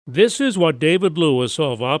This is what David Lewis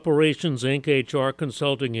of Operations Inc. HR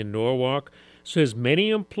Consulting in Norwalk says many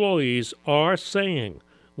employees are saying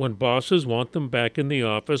when bosses want them back in the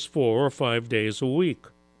office 4 or 5 days a week.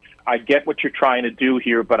 I get what you're trying to do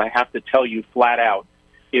here, but I have to tell you flat out,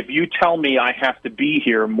 if you tell me I have to be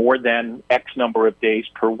here more than X number of days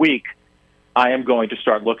per week, I am going to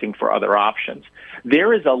start looking for other options.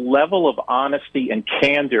 There is a level of honesty and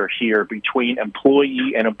candor here between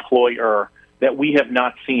employee and employer that we have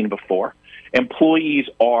not seen before. Employees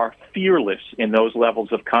are fearless in those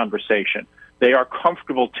levels of conversation. They are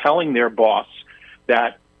comfortable telling their boss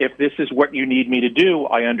that if this is what you need me to do,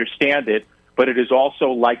 I understand it, but it is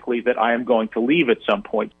also likely that I am going to leave at some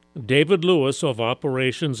point. David Lewis of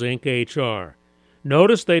Operations Inc. HR.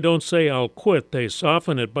 Notice they don't say I'll quit. They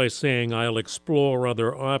soften it by saying I'll explore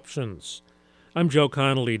other options. I'm Joe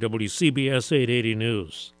Connolly, WCBS 880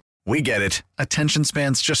 News. We get it. Attention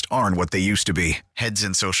spans just aren't what they used to be. Heads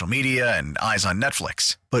in social media and eyes on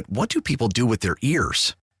Netflix. But what do people do with their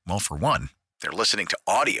ears? Well, for one, they're listening to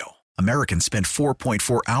audio. Americans spend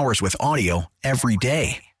 4.4 hours with audio every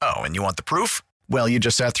day. Oh, and you want the proof? Well, you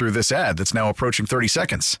just sat through this ad that's now approaching 30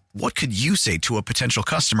 seconds. What could you say to a potential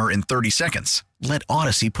customer in 30 seconds? Let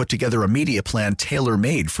Odyssey put together a media plan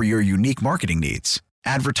tailor-made for your unique marketing needs.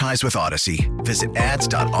 Advertise with Odyssey. Visit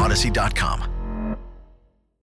ads.odyssey.com.